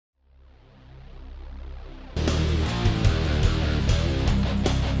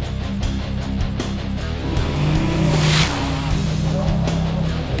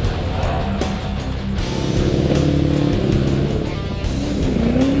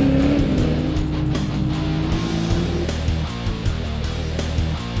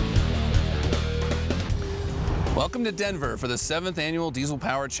Welcome to Denver for the 7th Annual Diesel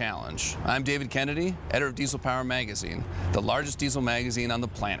Power Challenge. I'm David Kennedy, editor of Diesel Power Magazine, the largest diesel magazine on the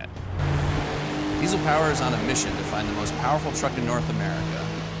planet. Diesel Power is on a mission to find the most powerful truck in North America.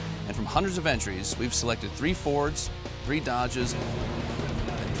 And from hundreds of entries, we've selected 3 Fords, 3 Dodges,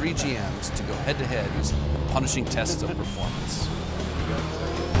 and 3 GMs to go head-to-head using punishing tests of performance.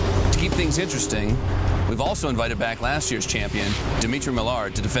 To keep things interesting, we've also invited back last year's champion, Dimitri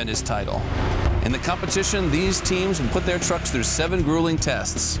Millard, to defend his title. In the competition, these teams will put their trucks through 7 grueling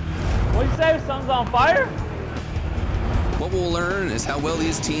tests. What do you say? Something's on fire? What we'll learn is how well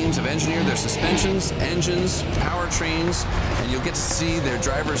these teams have engineered their suspensions, engines, powertrains, and you'll get to see their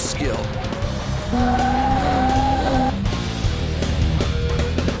drivers' skill.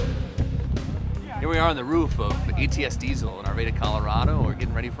 Here we are on the roof of ATS Diesel in Arvada, Colorado. We're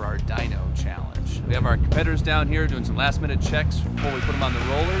getting ready for our dyno challenge. We have our competitors down here doing some last-minute checks before we put them on the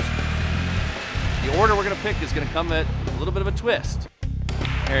rollers. The order we're going to pick is going to come at a little bit of a twist.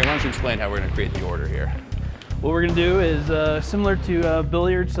 Harry, why don't you explain how we're going to create the order here? What we're going to do is similar to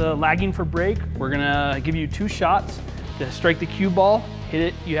billiards lagging for break. We're going to give you 2 shots to strike the cue ball. Hit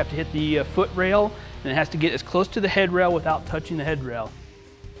it. You have to hit the foot rail, and it has to get as close to the head rail without touching the head rail.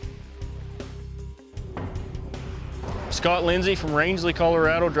 Scott Lindsay from Rangeley,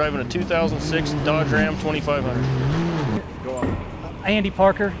 Colorado, driving a 2006 Dodge Ram 2500. Go on. Andy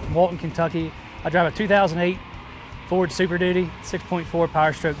Parker from Walton, Kentucky. I drive a 2008 Ford Super Duty 6.4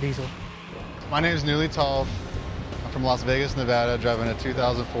 Power Stroke diesel. My name is Newly Tall. I'm from Las Vegas, Nevada, driving a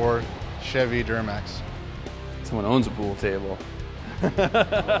 2004 Chevy Duramax. Someone owns a pool table.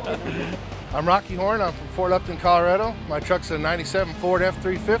 I'm Rocky Horn. I'm from Fort Upton, Colorado. My truck's a 97 Ford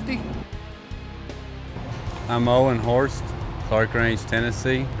F350. I'm Owen Horst, Clark Range,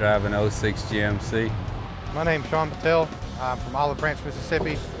 Tennessee, driving 06 GMC. My name's Sean Patel. I'm from Olive Branch,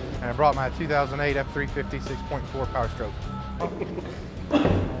 Mississippi, and I brought my 2008 F350 6.4 Power Stroke.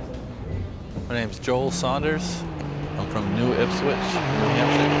 My name's Joel Saunders. I'm from New Ipswich, New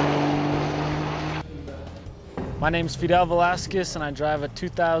Hampshire. My name's Fidel Velasquez, and I drive a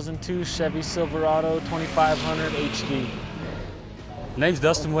 2002 Chevy Silverado 2500 HD. My name's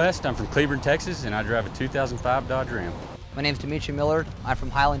Dustin West. I'm from Cleburne, Texas, and I drive a 2005 Dodge Ram. My name's Dimitri Millard. I'm from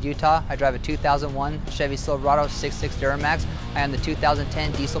Highland, Utah. I drive a 2001 Chevy Silverado 6.6 Duramax. I am the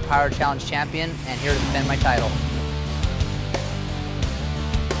 2010 Diesel Power Challenge champion and here to defend my title.